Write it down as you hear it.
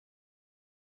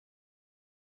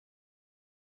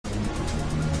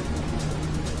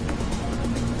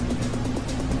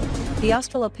The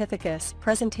Australopithecus,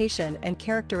 presentation and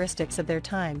characteristics of their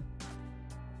time.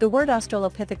 The word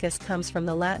Australopithecus comes from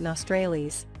the Latin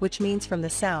australis, which means from the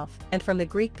south, and from the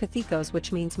Greek pithekos,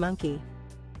 which means monkey.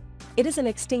 It is an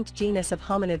extinct genus of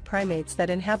hominid primates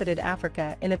that inhabited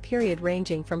Africa in a period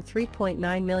ranging from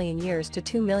 3.9 million years to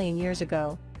 2 million years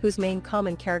ago, whose main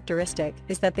common characteristic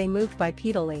is that they moved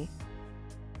bipedally.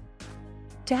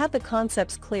 To have the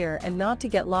concepts clear and not to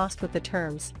get lost with the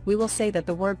terms, we will say that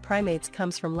the word primates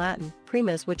comes from Latin,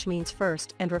 primus, which means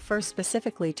first and refers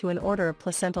specifically to an order of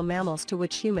placental mammals to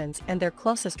which humans and their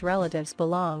closest relatives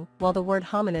belong, while the word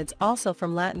hominids, also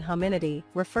from Latin hominidae,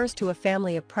 refers to a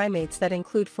family of primates that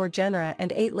include 4 genera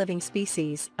and 8 living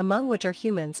species, among which are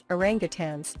humans,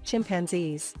 orangutans,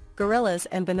 chimpanzees, gorillas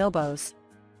and bonobos.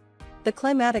 The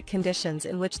climatic conditions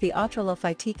in which the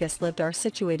Australopithecus lived are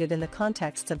situated in the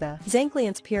contexts of the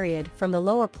Zancleans period from the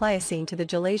Lower Pliocene to the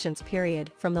Gelasians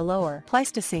period from the Lower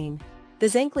Pleistocene. The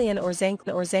Zanclean or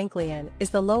Zanclean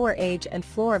is the lower age and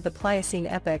floor of the Pliocene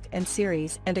epoch and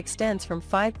series and extends from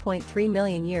 5.3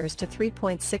 million years to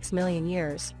 3.6 million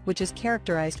years, which is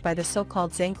characterized by the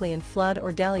so-called Zanclean flood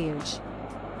or deluge.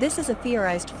 This is a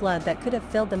theorized flood that could have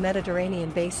filled the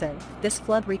Mediterranean basin. This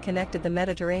flood reconnected the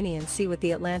Mediterranean Sea with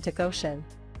the Atlantic Ocean.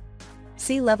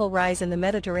 Sea level rise in the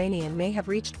Mediterranean may have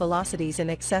reached velocities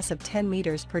in excess of 10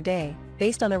 meters per day,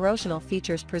 based on erosional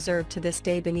features preserved to this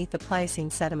day beneath the Pliocene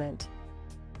sediment.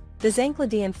 The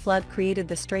Zanclean flood created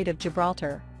the Strait of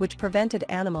Gibraltar, which prevented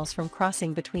animals from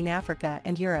crossing between Africa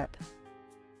and Europe.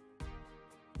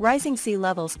 Rising sea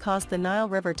levels caused the Nile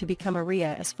River to become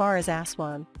area as far as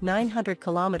Aswan, 900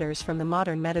 kilometers from the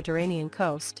modern Mediterranean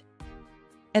coast.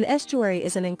 An estuary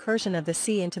is an incursion of the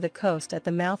sea into the coast at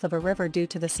the mouth of a river due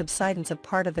to the subsidence of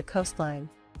part of the coastline.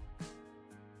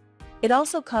 It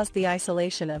also caused the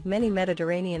isolation of many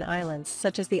Mediterranean islands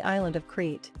such as the island of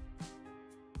Crete.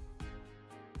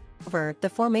 However, the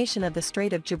formation of the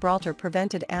Strait of Gibraltar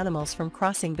prevented animals from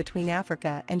crossing between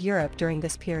Africa and Europe during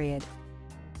this period.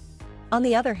 On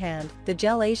the other hand, the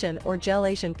Gelasian or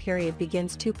Gelasian period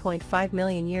begins 2.5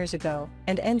 million years ago,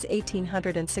 and ends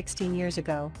 1816 years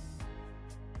ago.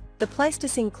 The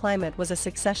Pleistocene climate was a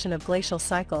succession of glacial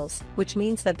cycles, which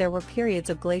means that there were periods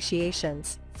of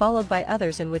glaciations, followed by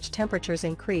others in which temperatures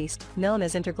increased, known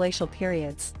as interglacial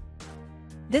periods.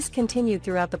 This continued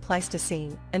throughout the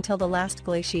Pleistocene, until the last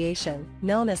glaciation,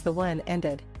 known as the one,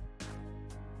 ended.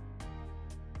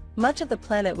 Much of the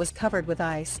planet was covered with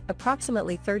ice.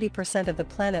 Approximately 30% of the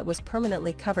planet was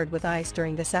permanently covered with ice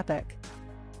during this epoch.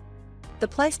 The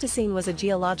Pleistocene was a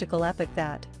geological epoch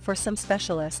that, for some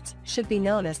specialists, should be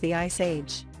known as the Ice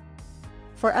Age.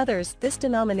 For others, this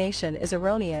denomination is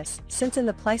erroneous, since in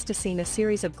the Pleistocene a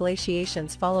series of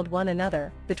glaciations followed one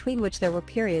another, between which there were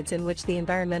periods in which the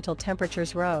environmental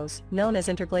temperatures rose, known as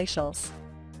interglacials.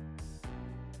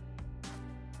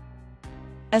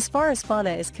 As far as fauna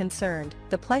is concerned,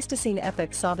 the Pleistocene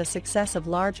epoch saw the success of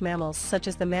large mammals such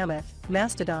as the mammoth,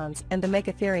 mastodons, and the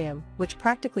megatherium, which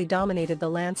practically dominated the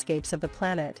landscapes of the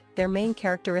planet, their main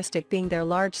characteristic being their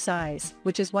large size,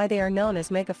 which is why they are known as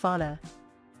megafauna.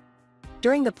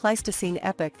 During the Pleistocene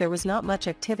epoch there was not much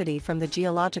activity from the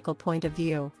geological point of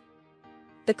view.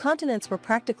 The continents were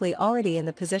practically already in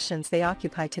the positions they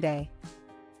occupy today.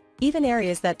 Even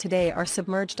areas that today are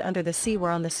submerged under the sea were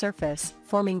on the surface,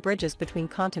 forming bridges between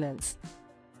continents.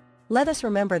 Let us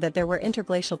remember that there were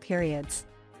interglacial periods.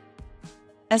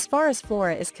 As far as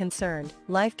flora is concerned,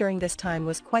 life during this time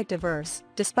was quite diverse,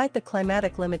 despite the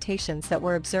climatic limitations that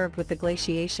were observed with the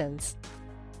glaciations.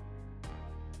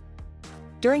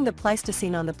 During the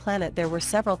Pleistocene on the planet there were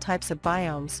several types of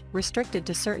biomes, restricted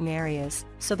to certain areas,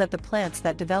 so that the plants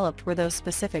that developed were those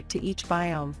specific to each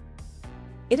biome.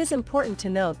 It is important to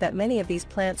note that many of these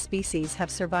plant species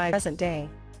have survived present day.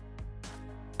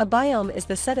 A biome is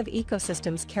the set of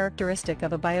ecosystems characteristic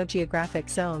of a biogeographic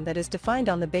zone that is defined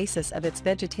on the basis of its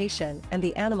vegetation and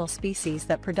the animal species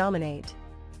that predominate.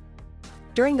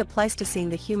 During the Pleistocene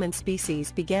the human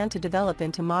species began to develop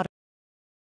into modern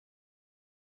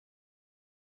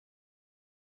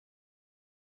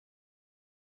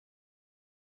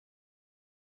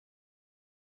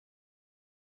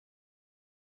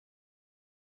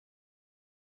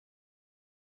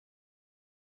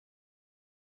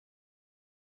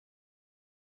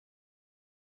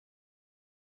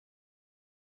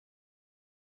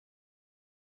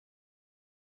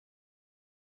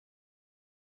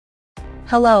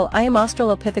Hello, I am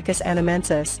Australopithecus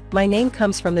anamensis. My name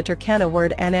comes from the Turkana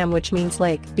word anam, which means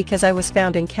lake, because I was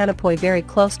found in Kanapoi very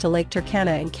close to Lake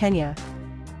Turkana in Kenya.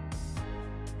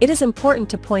 It is important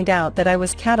to point out that I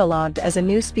was catalogued as a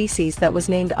new species that was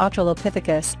named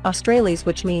Australopithecus, Australis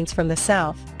which means from the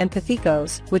south, and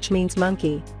Pithekos, which means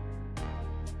monkey.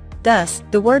 Thus,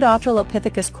 the word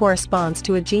Australopithecus corresponds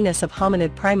to a genus of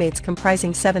hominid primates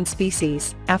comprising 7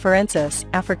 species: AFARENSIS,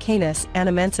 AFRICANUS,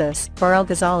 ANAMENSIS,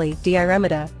 Barelghazali,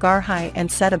 Diaremida, Garhi and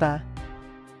Setiba.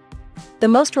 The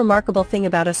most remarkable thing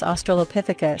about us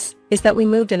Australopithecus is that we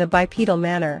moved in a bipedal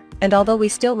manner, and although we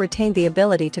still retained the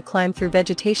ability to climb through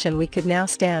vegetation, we could now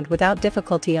stand without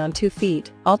difficulty on 2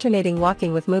 feet, alternating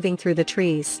walking with moving through the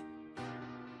trees.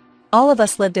 All of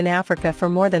us lived in Africa for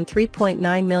more than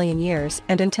 3.9 million years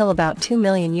and until about 2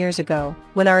 million years ago,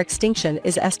 when our extinction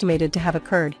is estimated to have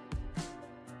occurred.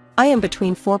 I am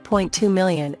between 4.2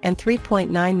 million and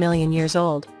 3.9 million years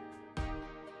old.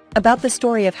 About the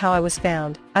story of how I was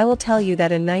found, I will tell you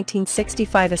that in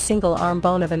 1965 a single arm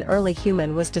bone of an early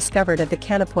human was discovered at the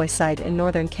Kanapoi site in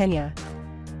northern Kenya.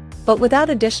 But without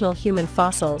additional human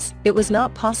fossils, it was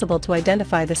not possible to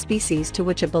identify the species to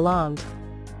which it belonged.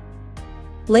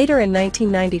 Later in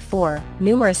 1994,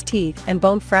 numerous teeth and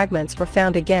bone fragments were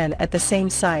found again at the same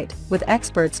site, with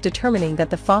experts determining that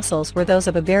the fossils were those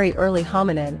of a very early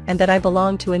hominin and that I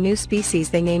belonged to a new species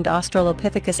they named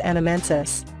Australopithecus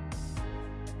anamensis.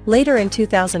 Later in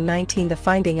 2019 the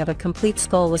finding of a complete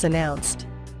skull was announced.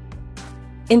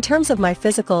 In terms of my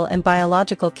physical and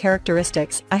biological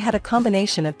characteristics, I had a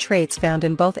combination of traits found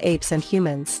in both apes and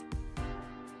humans.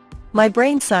 My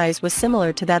brain size was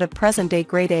similar to that of present-day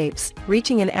great apes,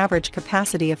 reaching an average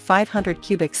capacity of 500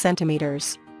 cubic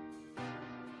centimeters.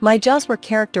 My jaws were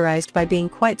characterized by being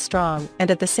quite strong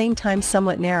and at the same time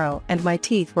somewhat narrow, and my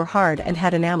teeth were hard and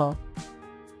had enamel.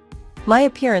 My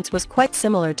appearance was quite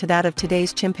similar to that of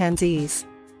today's chimpanzees.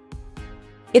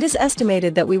 It is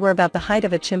estimated that we were about the height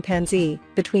of a chimpanzee,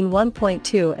 between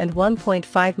 1.2 and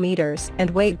 1.5 meters,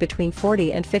 and weighed between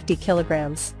 40 and 50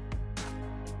 kilograms.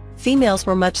 Females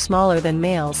were much smaller than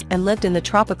males and lived in the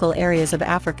tropical areas of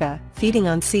Africa, feeding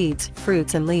on seeds,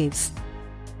 fruits and leaves.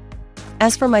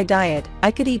 As for my diet, I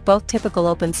could eat both typical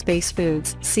open space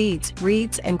foods, seeds,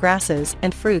 reeds and grasses,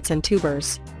 and fruits and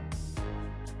tubers.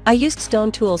 I used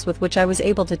stone tools with which I was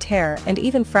able to tear and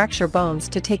even fracture bones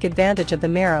to take advantage of the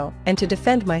marrow and to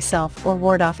defend myself or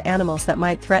ward off animals that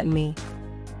might threaten me.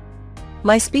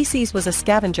 My species was a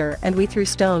scavenger, and we threw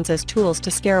stones as tools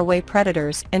to scare away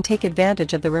predators and take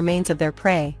advantage of the remains of their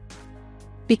prey.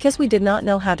 Because we did not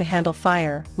know how to handle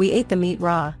fire, we ate the meat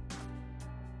raw.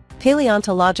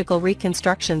 Paleontological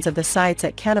reconstructions of the sites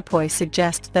at Kanapoi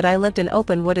suggest that I lived in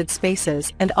open wooded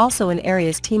spaces and also in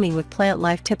areas teeming with plant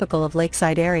life typical of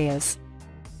lakeside areas.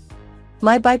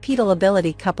 My bipedal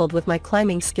ability coupled with my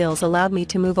climbing skills allowed me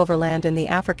to move overland in the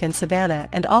African savanna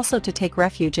and also to take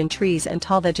refuge in trees and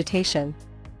tall vegetation.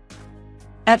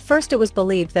 At first it was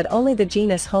believed that only the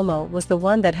genus Homo was the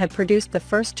one that had produced the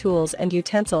first tools and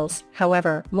utensils.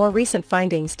 However, more recent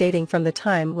findings dating from the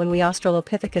time when we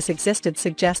Australopithecus existed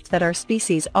suggest that our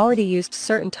species already used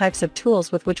certain types of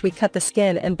tools with which we cut the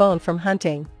skin and bone from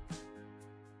hunting.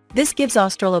 This gives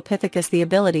Australopithecus the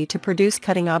ability to produce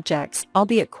cutting objects,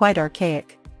 albeit quite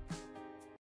archaic.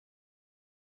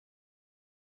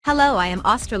 Hello, I am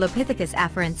Australopithecus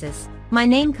afarensis. My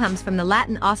name comes from the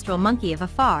Latin austral monkey of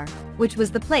Afar, which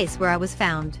was the place where I was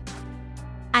found.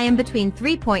 I am between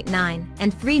 3.9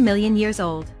 and 3 million years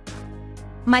old.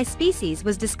 My species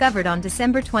was discovered on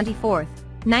December 24,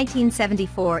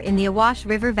 1974 in the Awash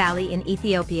River Valley in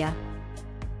Ethiopia.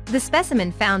 The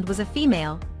specimen found was a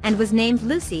female, and was named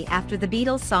Lucy after the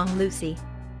Beatles' song Lucy.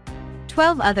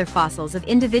 12 other fossils of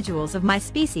individuals of my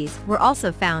species were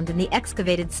also found in the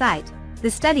excavated site,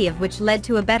 the study of which led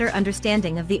to a better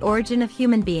understanding of the origin of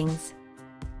human beings.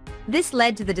 This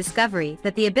led to the discovery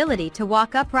that the ability to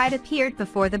walk upright appeared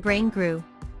before the brain grew.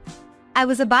 I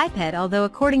was a biped, although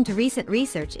according to recent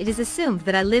research it is assumed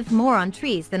that I lived more on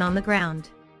trees than on the ground.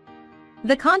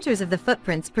 The contours of the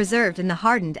footprints preserved in the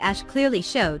hardened ash clearly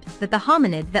showed that the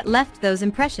hominid that left those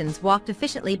impressions walked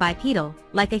efficiently bipedal,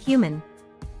 like a human.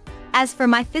 As for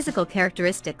my physical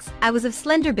characteristics, I was of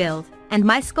slender build, and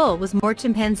my skull was more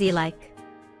chimpanzee-like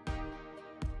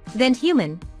than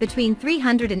human, between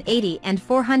 380 and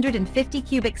 450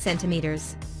 cubic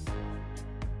centimeters.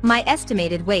 My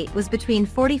estimated weight was between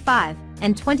 45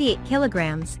 and 28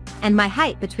 kilograms, and my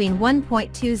height between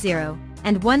 1.20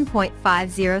 and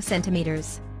 1.50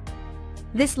 centimeters.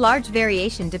 This large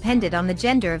variation depended on the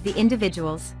gender of the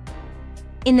individuals.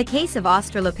 In the case of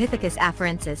Australopithecus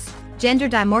afarensis, gender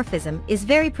dimorphism is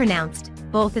very pronounced,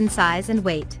 both in size and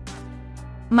weight.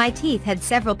 My teeth had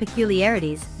several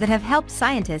peculiarities that have helped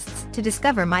scientists to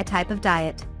discover my type of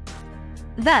diet.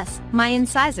 Thus, my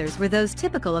incisors were those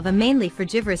typical of a mainly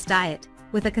frugivorous diet,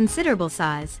 with a considerable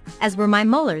size, as were my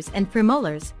molars and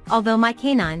premolars, although my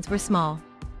canines were small.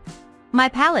 My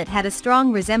palate had a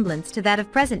strong resemblance to that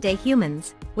of present-day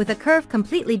humans, with a curve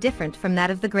completely different from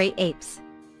that of the great apes.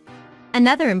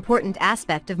 Another important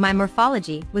aspect of my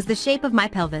morphology was the shape of my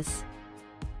pelvis.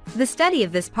 The study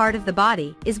of this part of the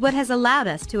body is what has allowed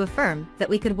us to affirm that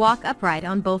we could walk upright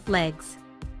on both legs.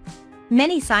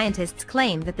 Many scientists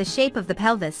claim that the shape of the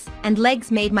pelvis and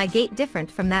legs made my gait different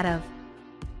from that of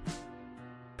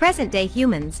present-day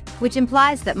humans, which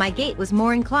implies that my gait was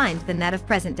more inclined than that of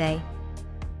present-day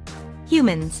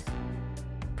humans.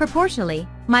 Proportionally,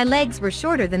 my legs were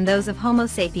shorter than those of Homo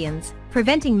sapiens,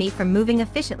 preventing me from moving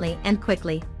efficiently and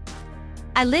quickly.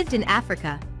 I lived in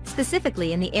Africa,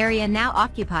 specifically in the area now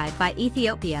occupied by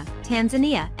Ethiopia,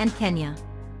 Tanzania, and Kenya.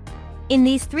 In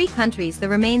these three countries, the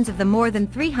remains of the more than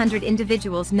 300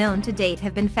 individuals known to date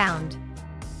have been found.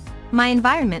 My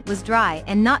environment was dry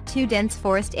and not too dense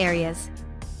forest areas.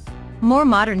 More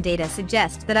modern data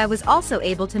suggest that I was also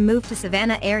able to move to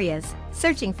savanna areas,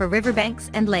 searching for riverbanks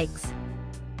and lakes.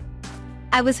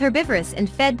 I was herbivorous and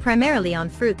fed primarily on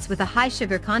fruits with a high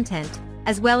sugar content,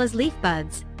 as well as leaf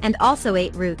buds, and also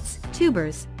ate roots,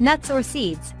 tubers, nuts or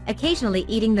seeds, occasionally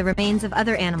eating the remains of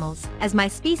other animals, as my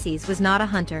species was not a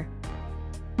hunter.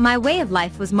 My way of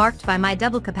life was marked by my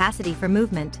double capacity for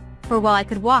movement, for while I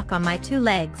could walk on my two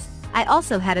legs, I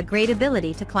also had a great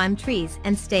ability to climb trees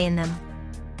and stay in them.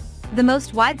 The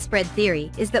most widespread theory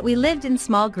is that we lived in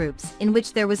small groups in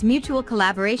which there was mutual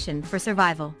collaboration for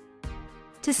survival.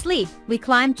 To sleep, we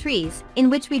climbed trees, in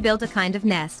which we built a kind of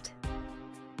nest.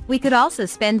 We could also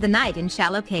spend the night in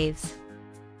shallow caves.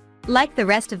 Like the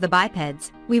rest of the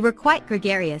bipeds, we were quite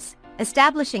gregarious,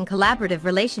 establishing collaborative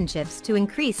relationships to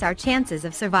increase our chances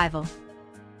of survival.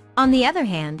 On the other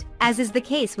hand, as is the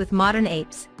case with modern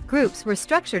apes, groups were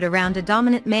structured around a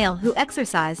dominant male who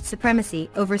exercised supremacy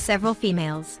over several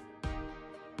females.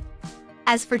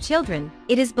 As for children,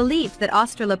 it is believed that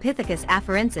Australopithecus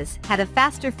afarensis had a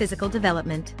faster physical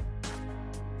development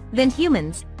than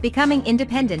humans, becoming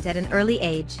independent at an early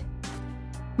age.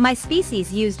 My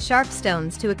species used sharp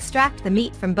stones to extract the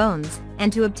meat from bones,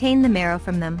 and to obtain the marrow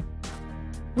from them.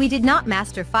 We did not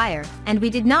master fire, and we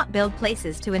did not build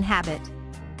places to inhabit.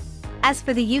 As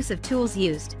for the use of tools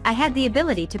used, I had the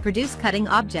ability to produce cutting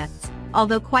objects,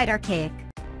 although quite archaic.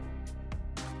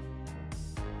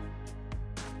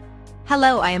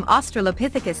 Hello, I am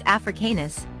Australopithecus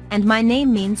africanus, and my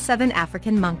name means Southern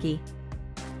African monkey.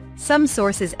 Some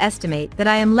sources estimate that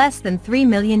I am less than 3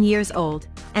 million years old,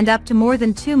 and up to more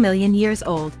than 2 million years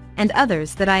old, and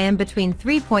others that I am between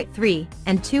 3.3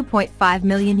 and 2.5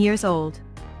 million years old.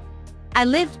 I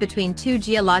lived between two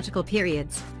geological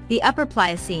periods, the Upper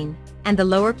Pliocene and the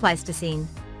Lower Pleistocene.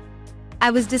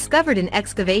 I was discovered in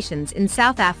excavations in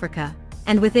South Africa,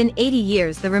 and within 80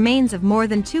 years the remains of more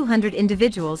than 200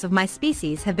 individuals of my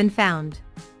species have been found.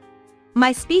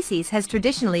 My species has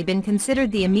traditionally been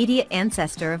considered the immediate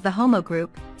ancestor of the Homo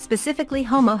group, specifically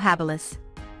Homo habilis.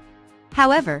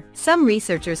 However, some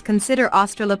researchers consider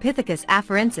Australopithecus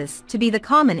afarensis to be the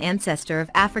common ancestor of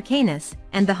Africanus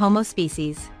and the Homo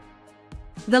species.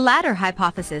 The latter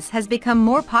hypothesis has become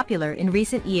more popular in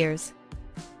recent years.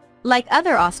 Like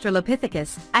other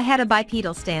Australopithecus, I had a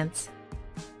bipedal stance.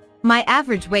 My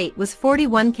average weight was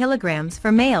 41 kilograms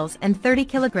for males and 30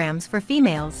 kilograms for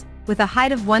females, with a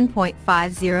height of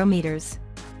 1.50 meters.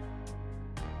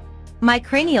 My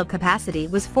cranial capacity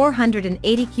was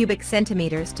 480 cubic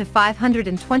centimeters to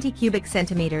 520 cubic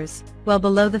centimeters, well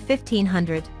below the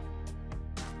 1500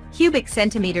 cubic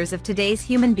centimeters of today's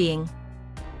human being.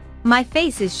 My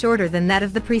face is shorter than that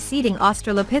of the preceding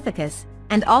Australopithecus,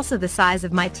 and also the size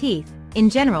of my teeth, in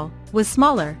general, was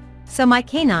smaller, so my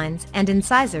canines and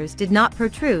incisors did not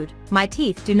protrude. My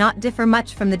teeth do not differ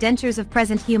much from the dentures of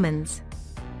present humans.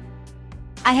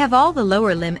 I have all the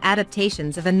lower limb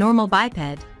adaptations of a normal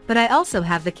biped, but I also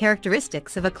have the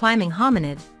characteristics of a climbing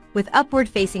hominid, with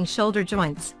upward-facing shoulder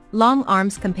joints, long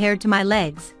arms compared to my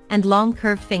legs, and long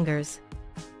curved fingers.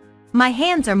 My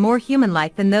hands are more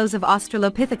human-like than those of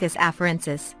Australopithecus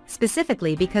afarensis,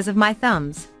 specifically because of my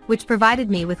thumbs, which provided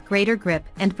me with greater grip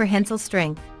and prehensile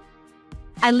strength.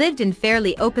 I lived in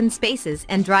fairly open spaces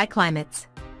and dry climates.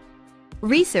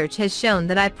 Research has shown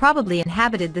that I probably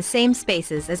inhabited the same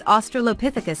spaces as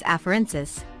Australopithecus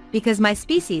afarensis, because my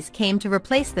species came to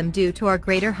replace them due to our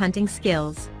greater hunting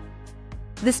skills.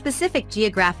 The specific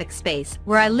geographic space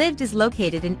where I lived is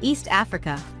located in East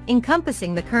Africa,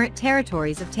 encompassing the current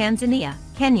territories of Tanzania,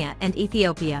 Kenya, and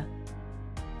Ethiopia.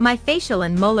 My facial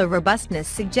and molar robustness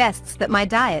suggests that my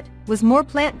diet was more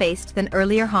plant-based than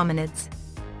earlier hominids.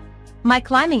 My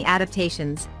climbing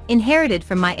adaptations, inherited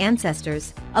from my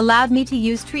ancestors, allowed me to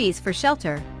use trees for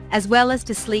shelter, as well as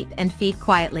to sleep and feed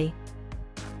quietly.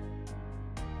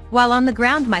 while on the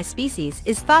ground my species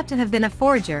is thought to have been a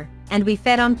forager, and we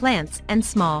fed on plants and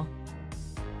small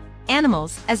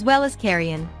animals as well as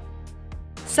carrion.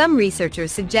 Some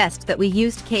researchers suggest that we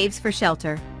used caves for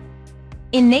shelter.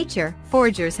 In nature,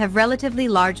 foragers have relatively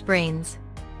large brains.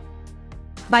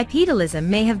 Bipedalism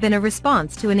may have been a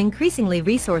response to an increasingly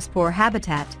resource-poor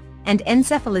habitat, and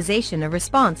encephalization a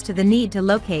response to the need to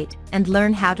locate and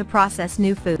learn how to process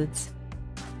new foods.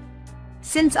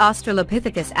 Since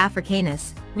Australopithecus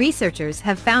africanus, researchers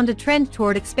have found a trend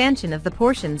toward expansion of the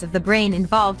portions of the brain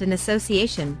involved in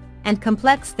association and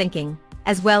complex thinking,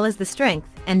 as well as the strength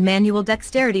and manual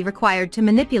dexterity required to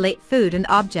manipulate food and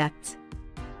objects.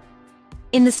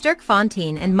 In the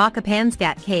Sterkfontein and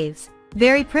Makapansgat caves,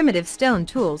 very primitive stone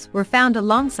tools were found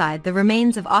alongside the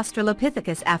remains of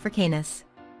Australopithecus africanus.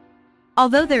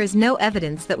 Although there is no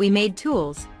evidence that we made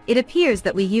tools, it appears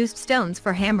that we used stones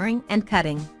for hammering and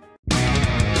cutting.